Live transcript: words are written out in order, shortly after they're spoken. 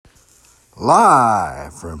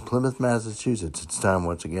Live from Plymouth, Massachusetts. It's time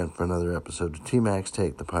once again for another episode of TMAC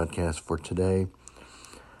Take, the podcast for today,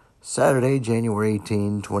 Saturday, January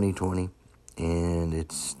 18, 2020. And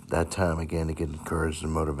it's that time again to get encouraged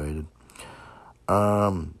and motivated.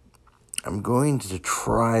 I'm going to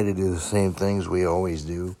try to do the same things we always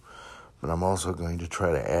do, but I'm also going to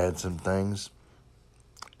try to add some things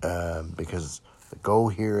because the goal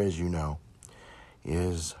here, as you know,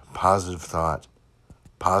 is positive thought,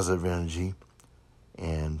 positive energy,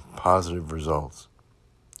 and positive results.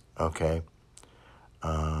 Okay?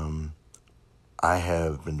 I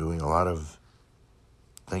have been doing a lot of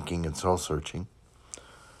thinking and soul-searching,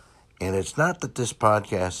 and it's not that this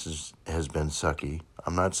podcast has been sucky.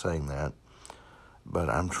 I'm not saying that, but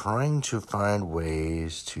I'm trying to find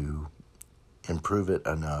ways to improve it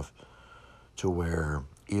enough to where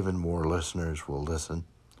even more listeners will listen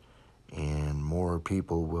and more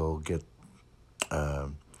people will get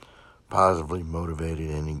positively motivated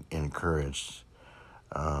and encouraged.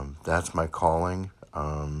 That's my calling.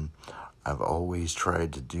 I've always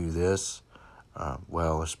tried to do this,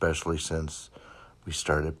 especially since we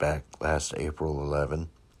started back last April 11,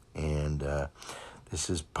 and this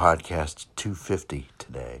is podcast 250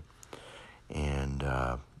 today, and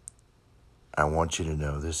I want you to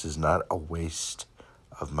know this is not a waste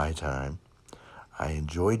of my time. I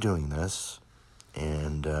enjoy doing this,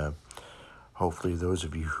 and hopefully those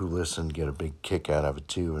of you who listen get a big kick out of it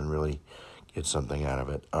too and really get something out of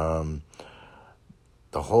it.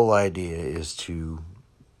 The whole idea is to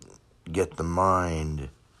get the mind,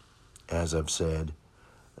 as I've said,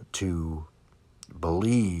 to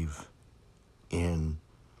believe in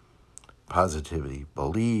positivity.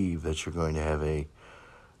 Believe that you're going to have a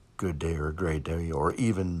good day or a great day or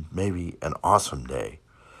even maybe an awesome day.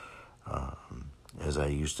 As I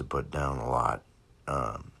used to put down a lot,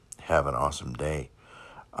 have an awesome day.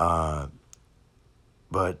 But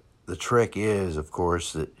the trick is, of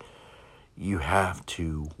course, that you have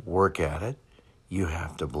to work at it. You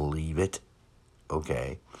have to believe it,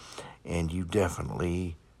 okay? And you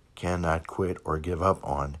definitely cannot quit or give up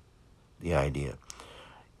on the idea.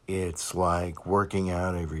 It's like working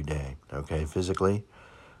out every day, okay, physically,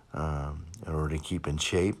 in order to keep in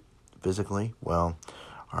shape physically. Well,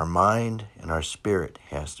 our mind and our spirit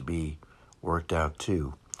has to be worked out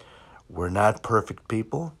too. We're not perfect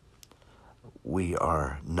people. We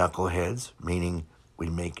are knuckleheads, meaning we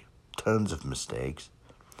make tons of mistakes.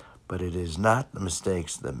 But it is not the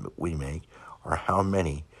mistakes that we make or how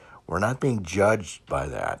many. We're not being judged by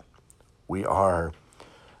that. We are,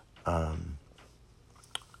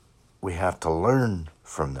 we have to learn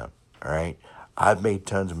from them, all right? I've made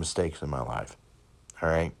tons of mistakes in my life, all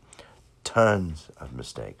right? Tons of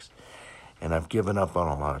mistakes. And I've given up on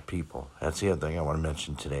a lot of people. That's the other thing I want to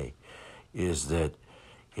mention today, is that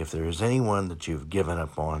if there is anyone that you've given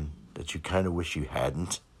up on that you kind of wish you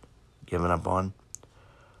hadn't given up on,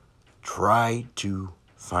 try to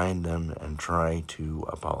find them and try to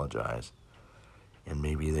apologize. And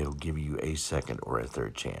maybe they'll give you a second or a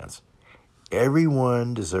third chance.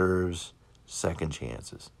 Everyone deserves second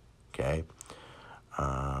chances, okay?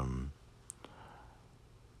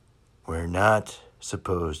 We're not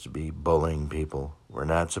supposed to be bullying people. We're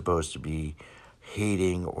not supposed to be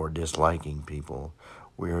hating or disliking people.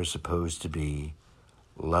 We are supposed to be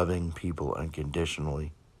loving people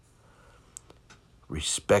unconditionally,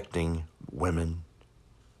 respecting women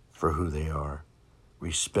for who they are,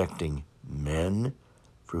 respecting men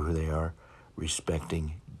for who they are,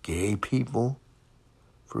 respecting gay people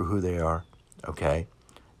for who they are, okay?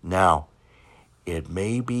 Now, it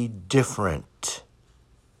may be different.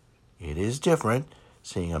 It is different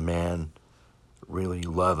seeing a man really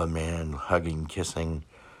love a man, hugging, kissing,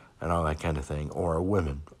 and all that kind of thing, or a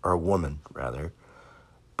woman rather.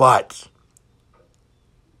 But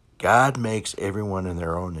God makes everyone in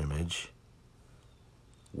their own image.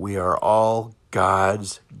 We are all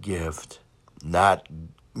God's gift, not,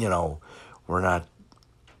 we're not,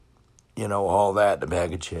 all that in a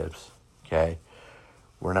bag of chips, okay?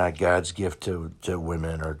 We're not God's gift to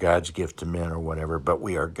women or God's gift to men or whatever, but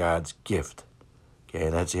we are God's gift. Okay,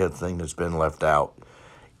 and that's the other thing that's been left out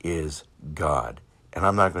is God. And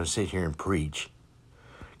I'm not going to sit here and preach.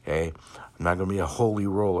 Okay, I'm not going to be a holy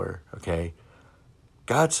roller. Okay,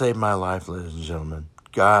 God saved my life, ladies and gentlemen.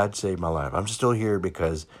 God saved my life. I'm still here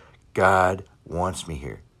because God wants me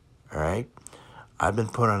here. All right, I've been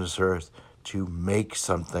put on this earth to make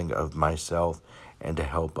something of myself and to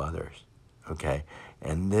help others. Okay,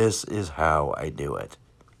 and this is how I do it.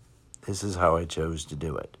 This is how I chose to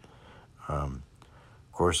do it. Of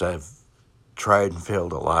course, I've tried and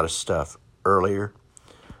failed a lot of stuff earlier,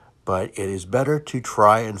 But it is better to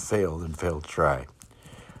try and fail than fail to try.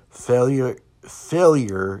 Failure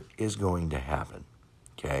is going to happen,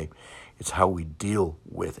 okay? It's how we deal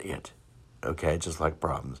with it, okay? Just like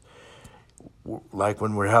problems. Like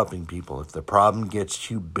when we're helping people, if the problem gets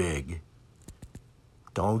too big,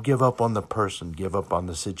 don't give up on the person, give up on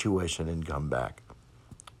the situation and come back.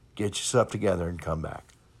 Get yourself together and come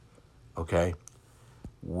back, okay?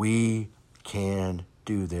 We can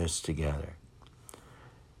do this together.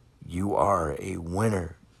 You are a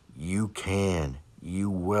winner. You can.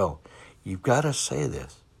 You will. You've got to say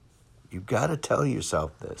this. You've got to tell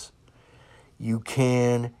yourself this. You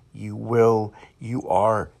can. You will. You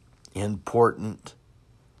are important.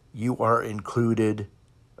 You are included.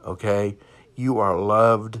 Okay? You are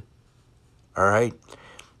loved. All right?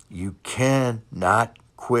 You cannot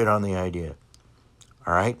quit on the idea.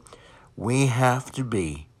 All right? We have to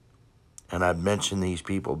be, and I've mentioned these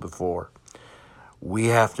people before, we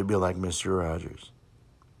have to be like Mr. Rogers.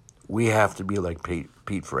 We have to be like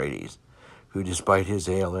Pete Frates, who despite his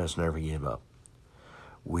ALS never gave up.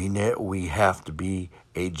 We have to be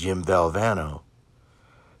a Jim Valvano,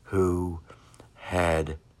 who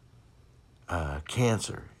had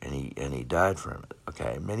cancer and he died from it.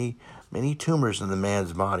 Okay, many tumors in the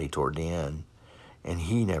man's body toward the end, and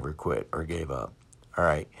he never quit or gave up. All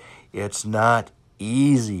right, it's not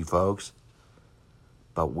easy, folks,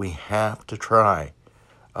 but we have to try.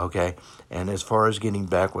 Okay, and as far as getting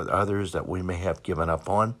back with others that we may have given up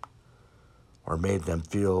on or made them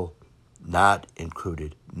feel not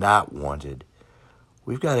included, not wanted,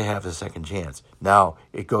 we've got to have a second chance. Now,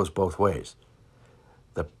 it goes both ways.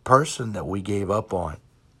 The person that we gave up on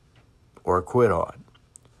or quit on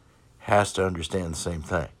has to understand the same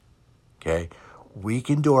thing, okay? We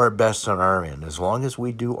can do our best on our end. As long as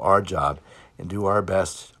we do our job and do our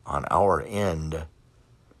best on our end,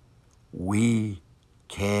 we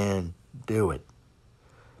can do it.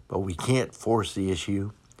 But we can't force the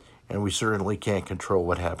issue, and we certainly can't control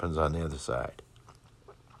what happens on the other side.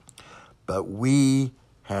 But we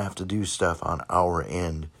have to do stuff on our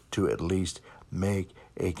end to at least make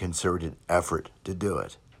a concerted effort to do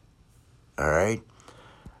it. All right?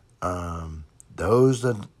 Those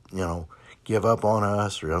that, give up on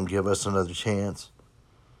us or don't give us another chance,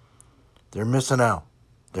 they're missing out.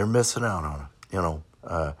 They're missing out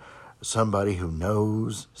on, somebody who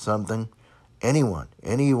knows something. Any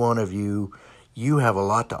one of you, you have a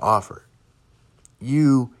lot to offer.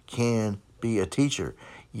 You can be a teacher.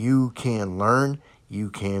 You can learn. You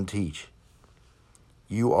can teach.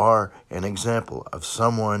 You are an example of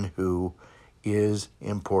someone who is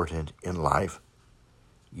important in life.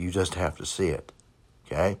 You just have to see it,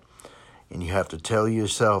 okay? And you have to tell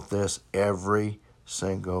yourself this every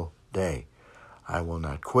single day. I will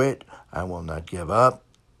not quit. I will not give up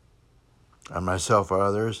on myself or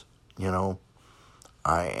others. I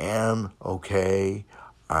am okay.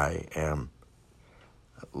 I am,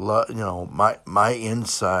 my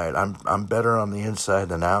inside. I'm better on the inside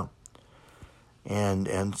than out.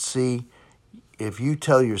 And see, if you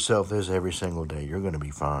tell yourself this every single day, you're going to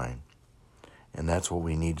be fine. And that's what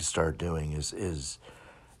we need to start doing is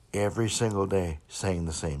every single day saying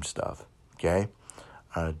the same stuff, okay?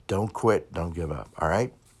 Don't quit, don't give up, all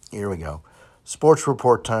right? Here we go. Sports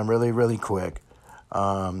report time, really, really quick.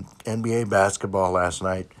 NBA basketball last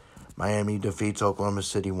night. Miami defeats Oklahoma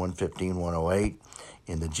City 115-108.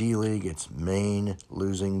 In the G League, it's Maine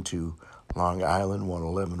losing to Long Island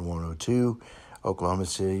 111-102. Oklahoma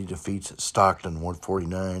City defeats Stockton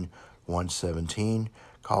 149-117.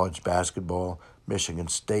 College basketball, Michigan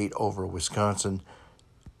State over Wisconsin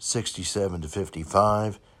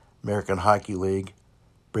 67-55. American Hockey League,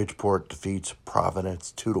 Bridgeport defeats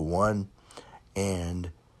Providence 2-1.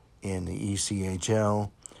 And in the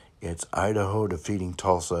ECHL, it's Idaho defeating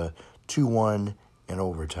Tulsa 2-1 in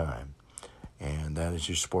overtime. And that is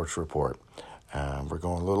your sports report. We're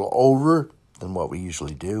going a little over than what we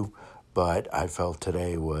usually do, but I felt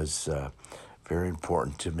today was very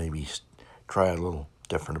important to maybe try a little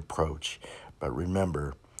different approach. But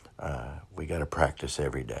remember, we got to practice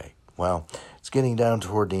every day. Well, it's getting down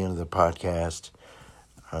toward the end of the podcast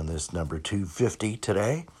on this number 250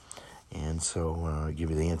 today. And so I'll give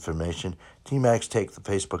you the information. TMAC Take, the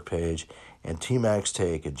Facebook page, and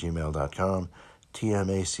tmaxtake@gmail.com,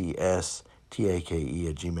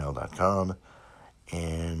 TMACSTAKE@gmail.com,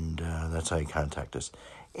 and that's how you contact us.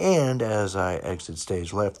 And as I exit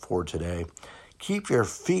stage left for today, keep your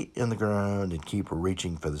feet in the ground and keep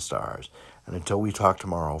reaching for the stars. And until we talk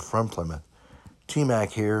tomorrow from Plymouth,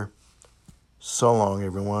 TMAC here. So long,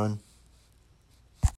 everyone.